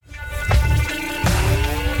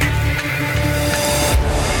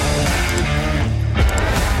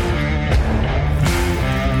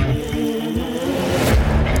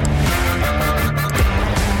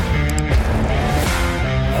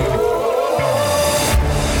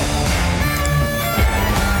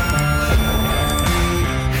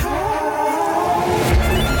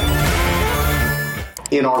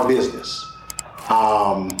in our business.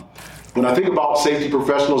 When I think about safety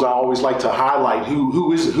professionals, I always like to highlight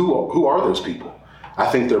who are those people. I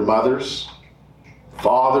think they're mothers,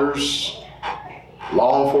 fathers,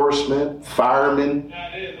 law enforcement, firemen,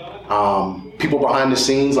 people behind the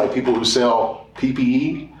scenes, like people who sell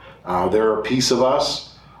PPE. They're a piece of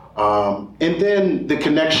us. And then the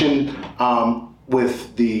connection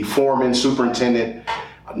with the foreman, superintendent,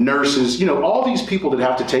 nurses, all these people that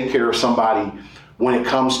have to take care of somebody when it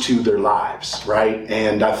comes to their lives, right?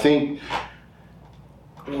 And I think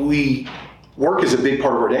work is a big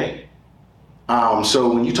part of our day.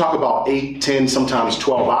 So when you talk about 8, 10, sometimes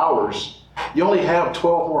 12 hours, you only have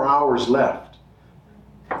 12 more hours left.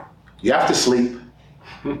 You have to sleep.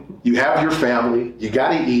 You have your family. You got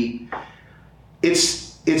to eat.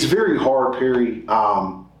 It's very hard, Perry,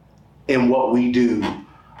 in what we do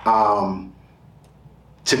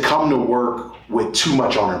to come to work with too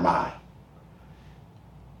much on our mind.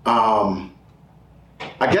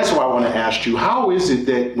 I guess what I want to ask you, how is it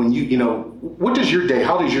that when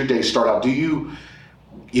how does your day start out? Do you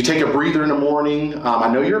take a breather in the morning?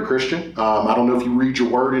 I know you're a Christian. I don't know if you read your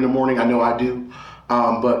word in the morning. I know I do.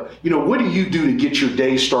 But what do you do to get your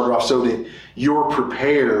day started off so that you're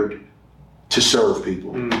prepared to serve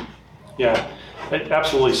people? Yeah,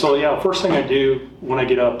 absolutely. So first thing I do when I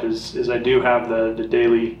get up is I do have the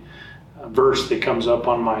daily verse that comes up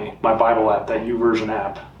on my Bible app, that YouVersion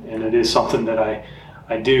app, and it is something that I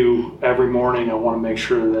do every morning. I want to make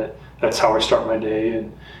sure that's how I start my day,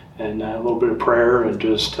 and a little bit of prayer, and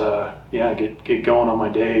just get going on my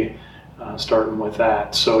day, starting with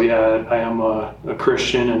that. So I am a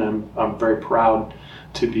Christian, and I'm very proud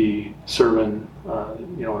to be serving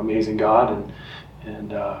an amazing God,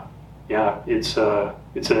 and it's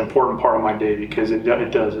an important part of my day, because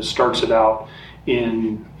it starts it out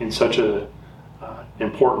in such a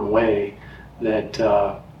important way that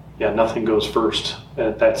nothing goes first.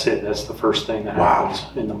 That's it. That's the first thing that happens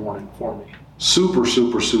in the morning for me. Super,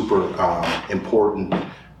 super, super important.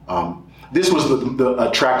 This was the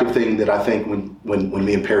attractive thing that I think when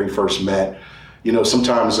me and Perry first met.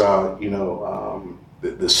 Sometimes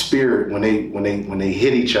the spirit, when they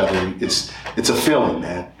hit each other, it's a feeling,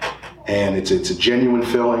 man, and it's a genuine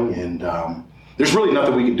feeling, and there's really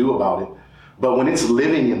nothing we can do about it. But when it's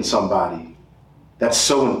living in somebody, that's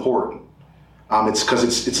so important. It's because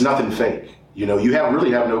it's nothing fake. You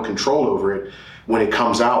really have no control over it when it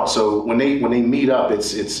comes out. So when they meet up,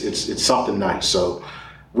 it's something nice. So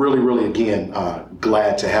really, really, again,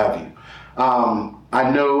 glad to have you.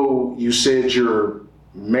 I know you said you're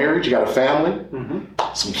married. You got a family,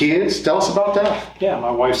 some kids. Tell us about that. Yeah,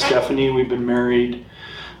 my wife Stephanie. We've been married.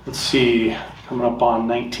 Coming up on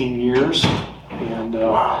 19 years. And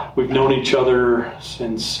we've known each other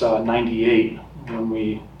since 98, when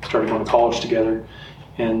we started going to college together.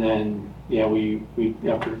 And then, we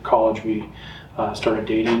after college, we started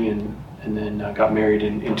dating and then got married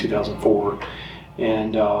in 2004.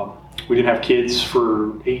 And we didn't have kids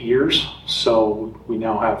for 8 years, so we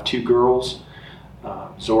now have 2 girls.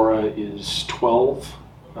 Zora is 12,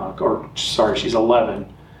 she's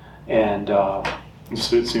 11. And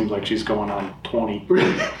so it seems like she's going on 20.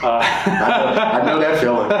 I know that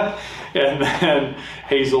feeling. And then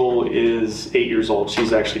Hazel is 8 years old.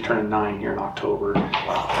 She's actually turning 9 here in October.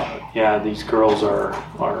 These girls are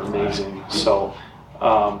amazing. So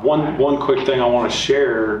one quick thing I want to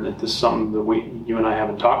share, that this is something that you and I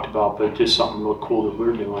haven't talked about, but just something real cool that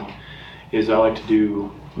we're doing, is I like to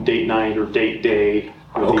do date night or date day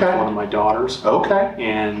with each one of my daughters. Okay.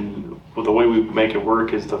 And the way we make it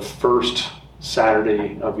work is the first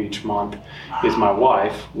Saturday of each month is my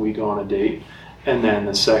wife. We go on a date, and then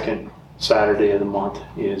the second Saturday of the month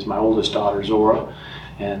is my oldest daughter Zora,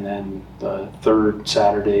 and then the third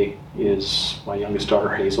Saturday is my youngest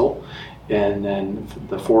daughter Hazel, and then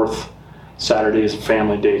the fourth Saturday is a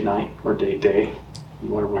family date night or date day,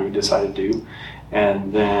 whatever we decide to do,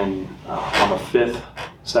 and then on the fifth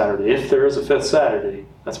Saturday, if there is a fifth Saturday,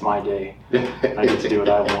 that's my day. I get to do what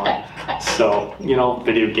I want. So,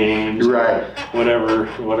 video games, right?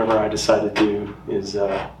 Whatever I decide to do is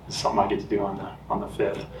something I get to do on the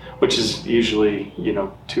 5th, which is usually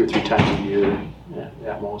 2 or 3 times a year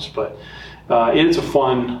at most. But it's a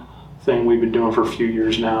fun thing we've been doing for a few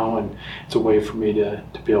years now, and it's a way for me to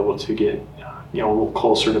be able to get a little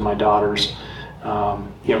closer to my daughters,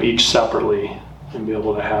 each separately, and be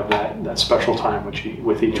able to have that special time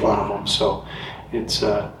with each one of them. So it's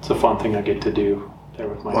a fun thing I get to do there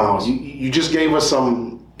with my daughters. You just gave us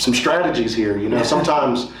some strategies here.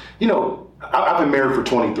 Sometimes I've been married for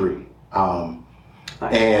 23, nice.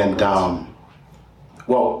 And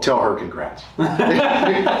Well, tell her congrats.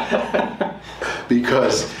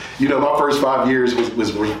 Because, my first 5 years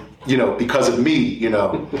was because of me,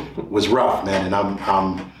 was rough, man. And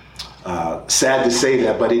I'm sad to say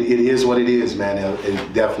that, but it is what it is, man.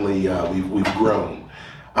 It definitely, we've grown.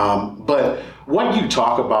 But what you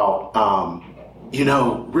talk about,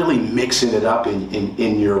 really mixing it up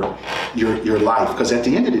in your life, because at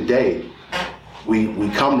the end of the day, we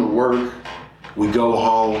come to work, we go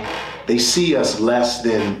home, they see us less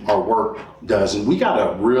than our work does, and we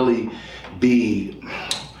gotta really be,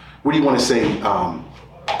 what do you want to say,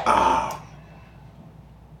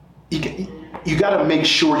 you got to make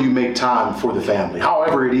sure you make time for the family,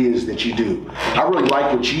 however it is that you do. I really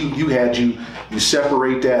like what you had. You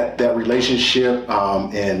separate that relationship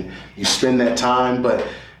and you spend that time. But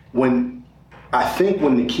when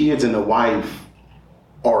the kids and the wife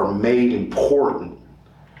are made important,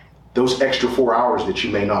 those extra 4 hours that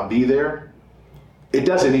you may not be there, it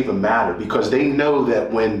doesn't even matter, because they know that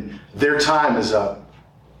when their time is up,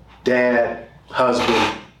 dad,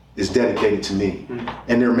 husband is dedicated to me,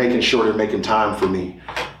 and they're making sure they're making time for me.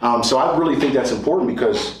 So I really think that's important,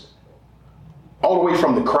 because all the way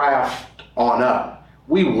from the craft on up,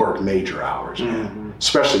 we work major hours, man,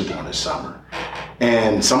 especially during the summer.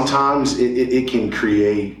 And sometimes it can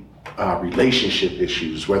create relationship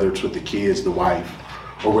issues, whether it's with the kids, the wife,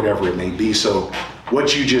 or whatever it may be. So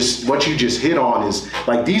what you just hit on is,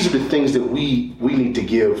 like, these are the things that we need to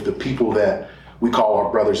give the people that we call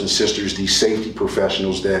our brothers and sisters, these safety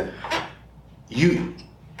professionals, that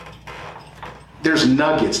there's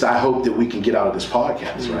nuggets that I hope that we can get out of this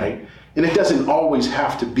podcast, right? And it doesn't always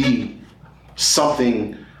have to be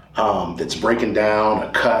something that's breaking down,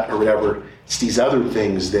 a cut or whatever. It's these other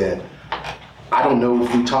things that I don't know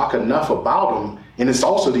if we talk enough about them. And it's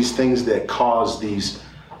also these things that cause this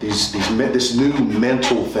new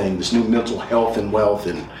mental thing, this new mental health and wealth,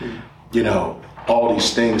 and, all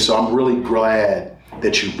these things. So I'm really glad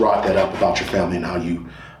that you brought that up about your family and how you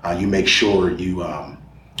make sure you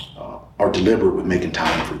are deliberate with making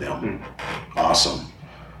time for them. Awesome.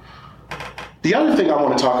 The other thing I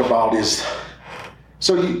want to talk about is,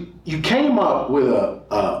 so you came up with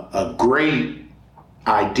a great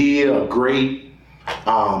idea, a great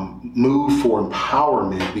move for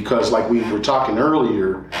empowerment, because like we were talking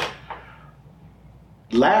earlier,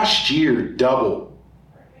 last year doubled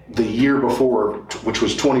the year before, which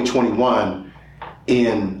was 2021,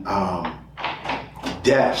 in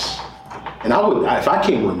deaths. And if I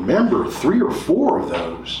can remember, 3 or 4 of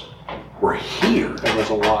those were here. There was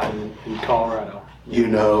a lot in Colorado.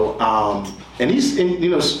 And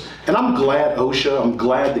I'm glad OSHA, I'm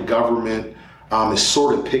glad the government is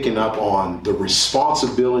sort of picking up on the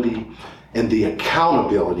responsibility and the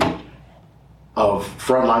accountability of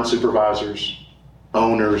frontline supervisors,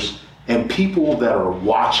 owners, and people that are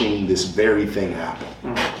watching this very thing happen.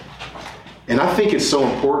 And I think it's so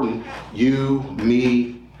important, you,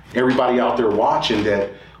 me, everybody out there watching, that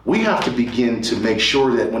we have to begin to make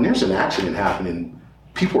sure that when there's an accident happening,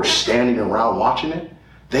 people are standing around watching it,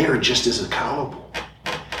 they are just as accountable.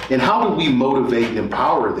 And how do we motivate and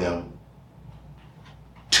empower them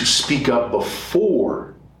to speak up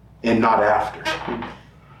before and not after?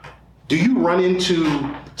 Do you run into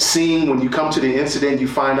seeing, when you come to the incident, you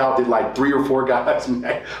find out that like 3 or 4 guys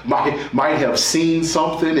might have seen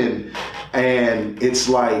something, and it's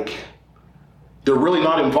like they're really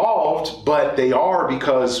not involved, but they are,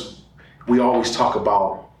 because we always talk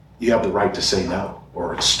about you have the right to say no,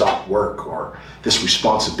 or stop work, or this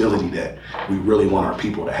responsibility that we really want our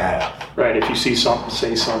people to have. Right. If you see something,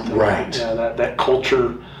 say something. Right. Yeah, that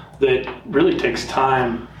culture that really takes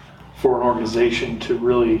time for an organization to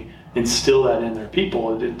really instill that in their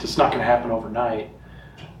people. It's not going to happen overnight.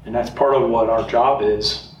 And that's part of what our job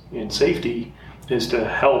is in safety, is to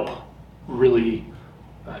help really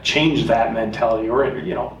change that mentality, or,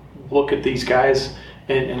 look at these guys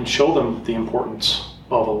and show them the importance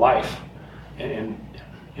of a life, and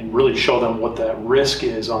really show them what that risk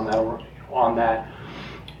is on that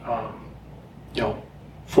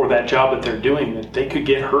for that job that they're doing, that they could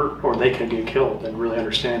get hurt or they could get killed, and really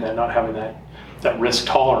understand that, not having that risk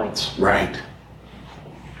tolerance. Right.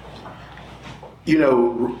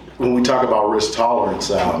 When we talk about risk tolerance,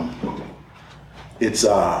 it's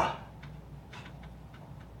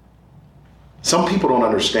some people don't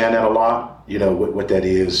understand that a lot, what that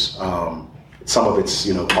is. Some of it's,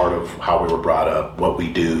 part of how we were brought up, what we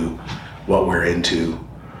do, what we're into.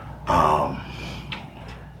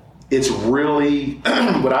 It's really,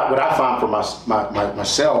 what I find for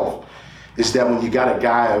myself is that when you got a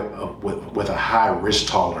guy with a high risk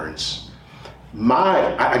tolerance,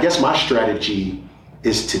 I guess my strategy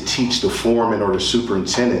is to teach the foreman or the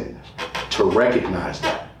superintendent to recognize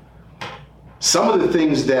that. Some of the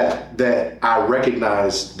things that I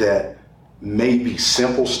recognize that may be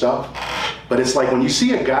simple stuff, but it's like when you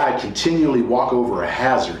see a guy continually walk over a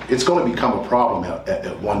hazard, it's going to become a problem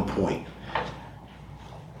at one point.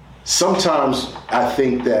 Sometimes I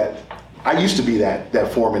think that I used to be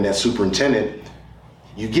that foreman, that superintendent.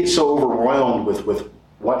 You get so overwhelmed with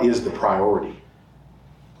what is the priority.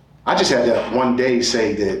 I just had that one day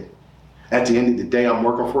say that at the end of the day, I'm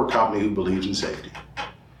working for a company who believes in safety.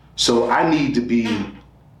 So I need to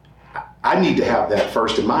have that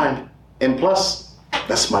first in mind. And plus,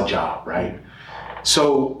 that's my job, right?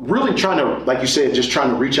 So really trying to, like you said, just trying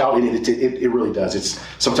to reach out, and it really does.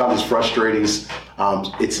 Sometimes it's frustrating.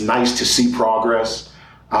 It's nice to see progress.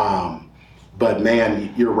 But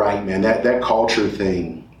man, you're right, man. That culture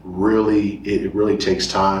thing really takes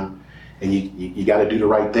time, and you got to do the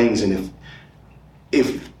right things. And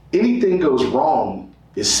if anything goes wrong,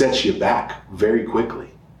 it sets you back very quickly.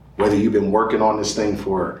 Whether you've been working on this thing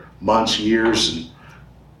for months, years, and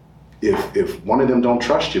if one of them don't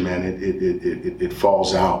trust you, man, it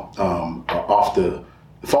falls out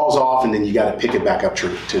it falls off, and then you got to pick it back up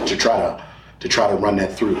to try to run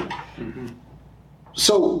that through. Mm-hmm.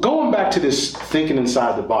 So going back to this thinking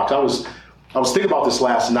inside the box, I was thinking about this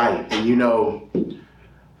last night, and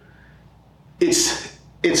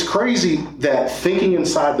it's crazy that thinking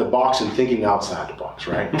inside the box and thinking outside the box,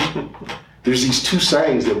 right? There's these two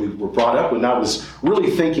sayings that we were brought up when I was really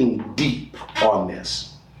thinking deep on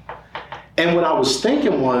this. And what I was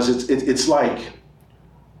thinking was, it's like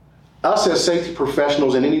us as safety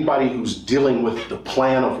professionals and anybody who's dealing with the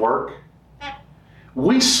plan of work,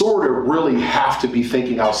 we sort of really have to be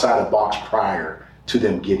thinking outside the box prior to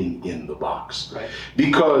them getting in the box. Right.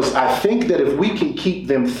 Because I think that if we can keep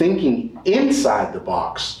them thinking inside the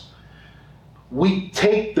box, we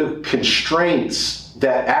take the constraints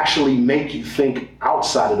that actually make you think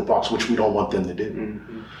outside of the box, which we don't want them to do.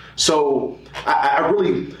 Mm-hmm. So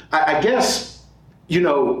I guess,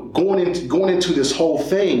 going into this whole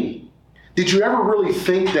thing, did you ever really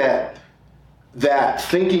think that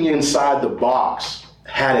thinking inside the box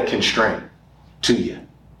had a constraint to you?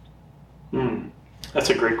 That's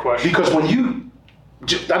a great question. Because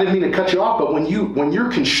I didn't mean to cut you off, but when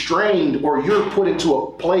you're constrained or you're put into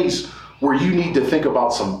a place where you need to think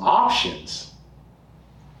about some options,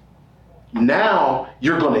 now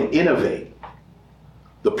you're going to innovate.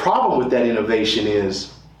 The problem with that innovation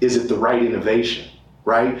is it the right innovation,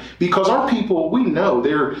 right? Because our people, we know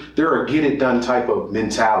they're a get it done type of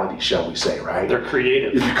mentality, shall we say, right? They're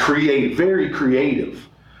creative. Very creative.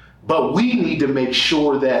 But we need to make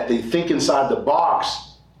sure that they think inside the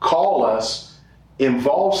box, call us,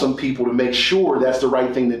 involve some people to make sure that's the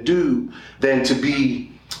right thing to do than to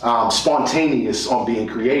be spontaneous on being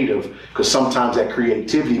creative, because sometimes that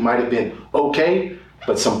creativity might have been okay,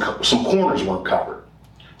 but some corners weren't covered.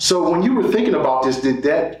 So when you were thinking about this, did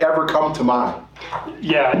that ever come to mind?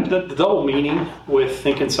 Yeah, the double meaning with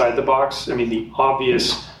think inside the box. I mean, the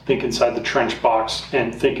obvious think inside the trench box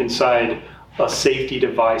and think inside a safety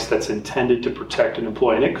device that's intended to protect an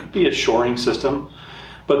employee. And it could be a shoring system,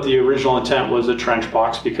 but the original intent was a trench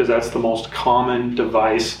box because that's the most common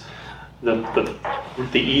device, the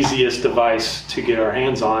easiest device to get our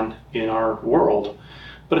hands on in our world.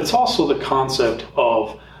 But it's also the concept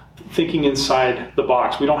of thinking inside the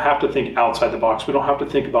box. We don't have to think outside the box. We don't have to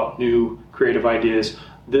think about new creative ideas.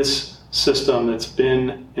 This system that's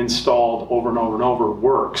been installed over and over and over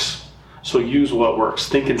works. So use what works.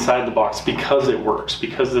 Think inside the box because it works,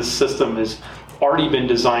 because this system has already been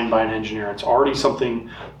designed by an engineer. It's already something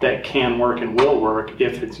that can work and will work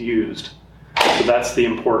if it's used. So that's the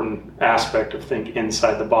important aspect of think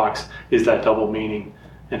inside the box, is that double meaning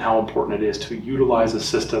and how important it is to utilize a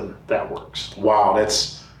system that works. Wow,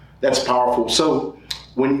 that's powerful. So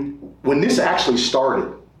when this actually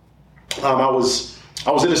started, I was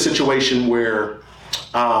in a situation where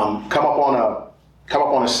come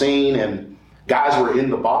up on a scene and guys were in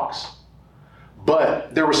the box,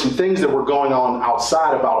 but there were some things that were going on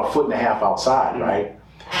outside, about 1.5 feet outside, right?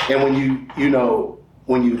 And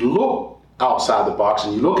when you look outside the box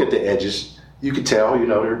and you look at the edges, you can tell,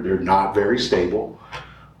 they're not very stable.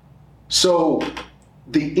 So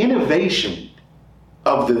the innovation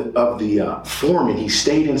of the foreman, he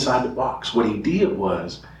stayed inside the box. What he did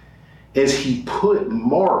is he put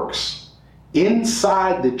marks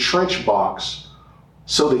inside the trench box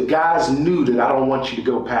so the guys knew that I don't want you to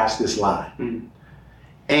go past this line. Mm.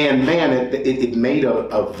 And man, it made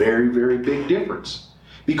a very, very big difference,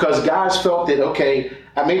 because guys felt that, okay,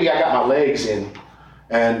 maybe I got my legs in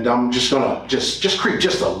and I'm just gonna just creep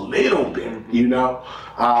just a little bit, you know.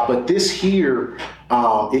 But this here,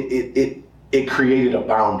 it created a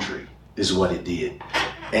boundary, is what it did,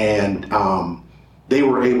 and they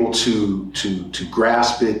were able to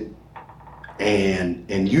grasp it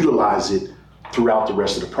and utilize it throughout the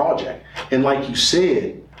rest of the project. And like you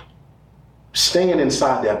said, staying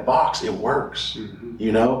inside that box, it works.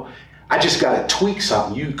 You know, I just got to tweak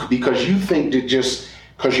something. Because you think that just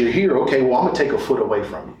because you're here, okay, well, I'm gonna take a foot away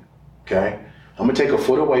from you. Okay, I'm gonna take a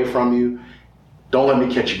foot away from you. Don't let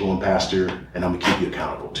me catch you going past here, and I'm gonna keep you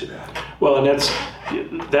accountable to that. Well, and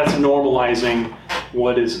that's normalizing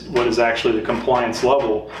what is actually the compliance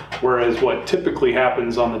level, whereas what typically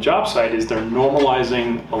happens on the job site is they're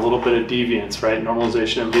normalizing a little bit of deviance, right?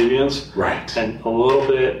 Normalization of deviance. Right. And a little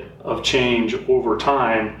bit of change over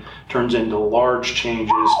time turns into large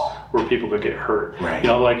changes where people could get hurt. Right. You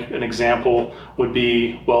know, like an example would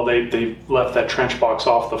be, well, they left that trench box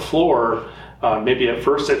off the floor. Maybe at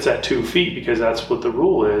first it's at 2 feet because that's what the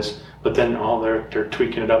rule is, but then they're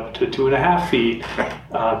tweaking it up to 2.5 feet,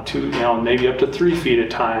 maybe up to 3 feet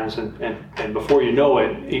at times, and before you know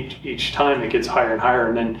it, each time it gets higher and higher,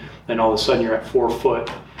 and then all of a sudden you're at 4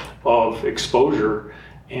 foot of exposure,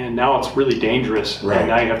 and now it's really dangerous. Right. And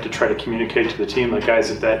now you have to try to communicate to the team, like,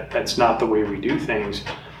 guys, that's not the way we do things.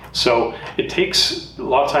 So it takes a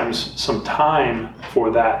lot of times some time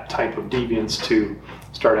for that type of deviance to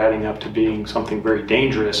start adding up to being something very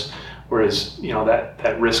dangerous, whereas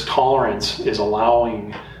that risk tolerance is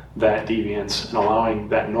allowing that deviance and allowing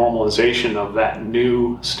that normalization of that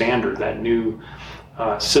new standard, that new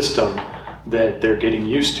system that they're getting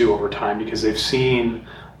used to over time, because they've seen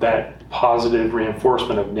that positive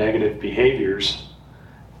reinforcement of negative behaviors,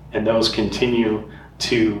 and those continue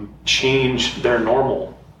to change their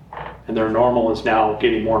normal, and their normal is now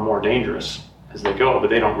getting more and more dangerous as they go, but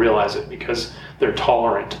they don't realize it because they're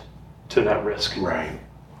tolerant to that risk. Right.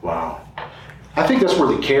 Wow. I think that's where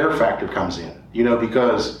the care factor comes in,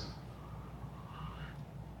 because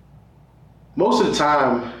most of the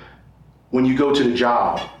time when you go to the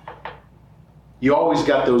job, you always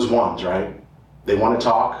got those ones, right? They want to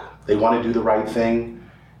talk, they want to do the right thing,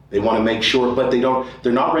 they want to make sure, but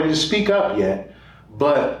they're not ready to speak up yet,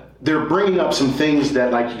 but they're bringing up some things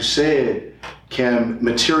that, like you said, can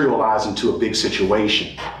materialize into a big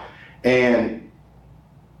situation. And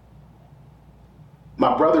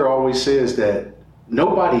my brother always says that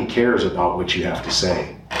nobody cares about what you have to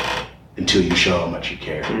say until you show how much you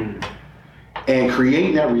care. And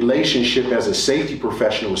creating that relationship as a safety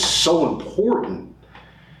professional is so important,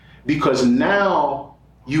 because now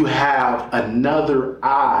you have another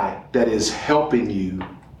eye that is helping you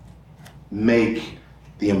make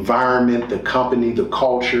the environment, the company, the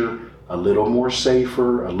culture a little more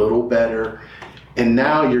safer, a little better. And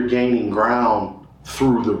now you're gaining ground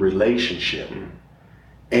through the relationship.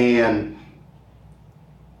 And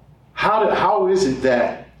how is it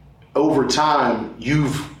that over time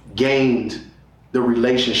you've gained the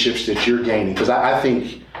relationships that you're gaining? Because I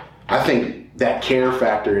think that care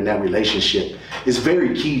factor in that relationship is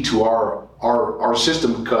very key to our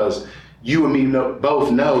system, because you and me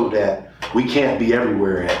both know that we can't be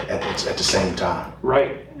everywhere at the same time.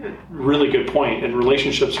 Right. Really good point. And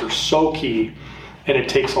relationships are so key, and it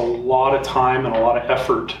takes a lot of time and a lot of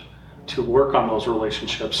effort to work on those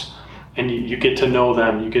relationships. And you get to know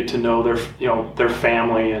them, you get to know their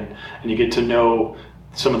family, and you get to know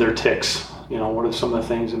some of their ticks. What are some of the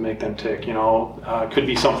things that make them tick? It could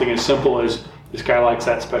be something as simple as, this guy likes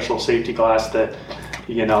that special safety glass that,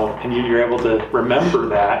 and you're able to remember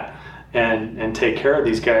that and take care of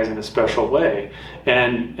these guys in a special way.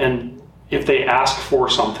 And if they ask for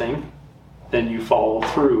something, then you follow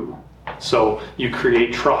through. So you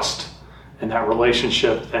create trust, and that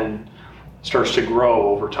relationship then starts to grow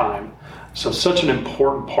over time. So such an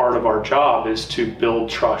important part of our job is to build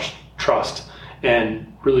trust, and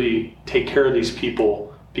really take care of these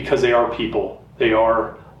people, because they are people. They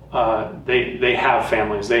are they have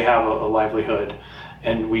families, they have a livelihood,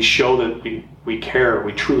 and we show that we care,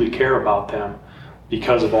 we truly care about them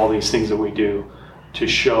because of all these things that we do to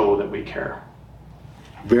show that we care.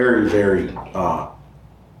 Very, very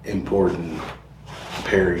important,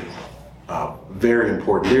 Perry. Very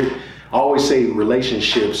important. I always say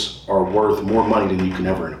relationships are worth more money than you can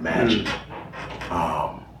ever imagine.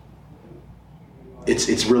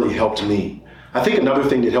 It's really helped me. I think another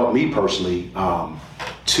thing that helped me personally,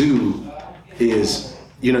 too, is,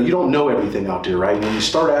 you don't know everything out there, right? When you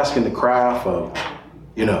start asking the craft of,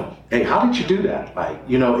 hey, how did you do that? Like,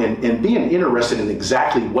 and being interested in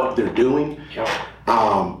exactly what they're doing. Yep.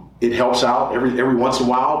 it helps out every once in a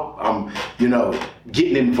while.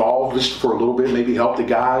 Getting involved just for a little bit, maybe help the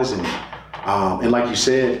guys, and like you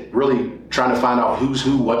said, really trying to find out who's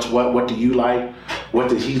who, what's what do you like, what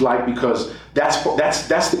did he like, because that's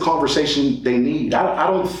the conversation they need.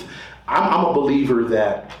 I'm a believer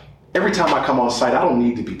that every time I come on site, I don't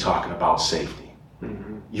need to be talking about safety,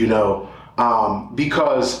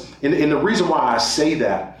 because and the reason why I say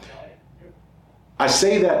that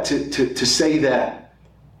to say that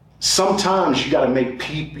sometimes you got to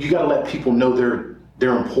let people know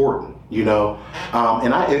they're important,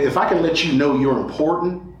 and if I can let you know you're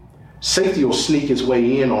important, safety will sneak its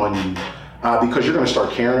way in on you, because you're going to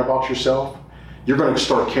start caring about yourself. You're going to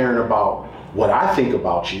start caring about what I think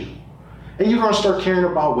about you, and you're going to start caring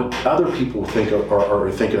about what other people think or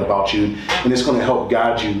are thinking about you, and it's going to help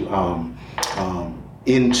guide you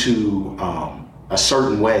into a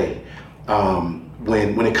certain way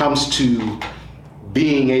when it comes to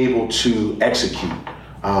being able to execute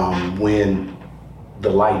when the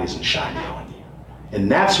light isn't shining on you. And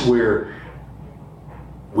that's where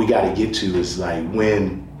we got to get to, is like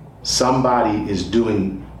when somebody is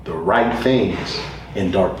doing the right things in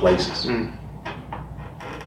dark places.